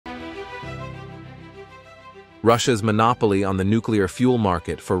Russia's monopoly on the nuclear fuel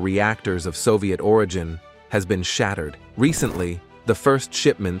market for reactors of Soviet origin has been shattered. Recently, the first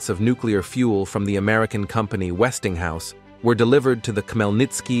shipments of nuclear fuel from the American company Westinghouse were delivered to the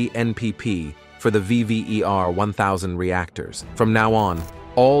Khmelnytskyi NPP for the VVER 1000 reactors. From now on,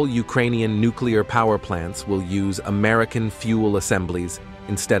 all Ukrainian nuclear power plants will use American fuel assemblies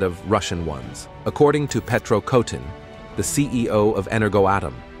instead of Russian ones. According to Petro Kotin, the CEO of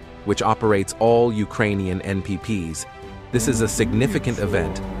Energoatom, which operates all Ukrainian NPPs, this is a significant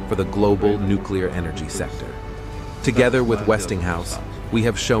event for the global nuclear energy sector. Together with Westinghouse, we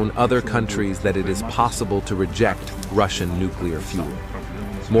have shown other countries that it is possible to reject Russian nuclear fuel.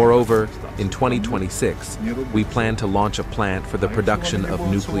 Moreover, in 2026, we plan to launch a plant for the production of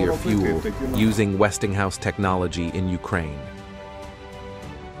nuclear fuel using Westinghouse technology in Ukraine.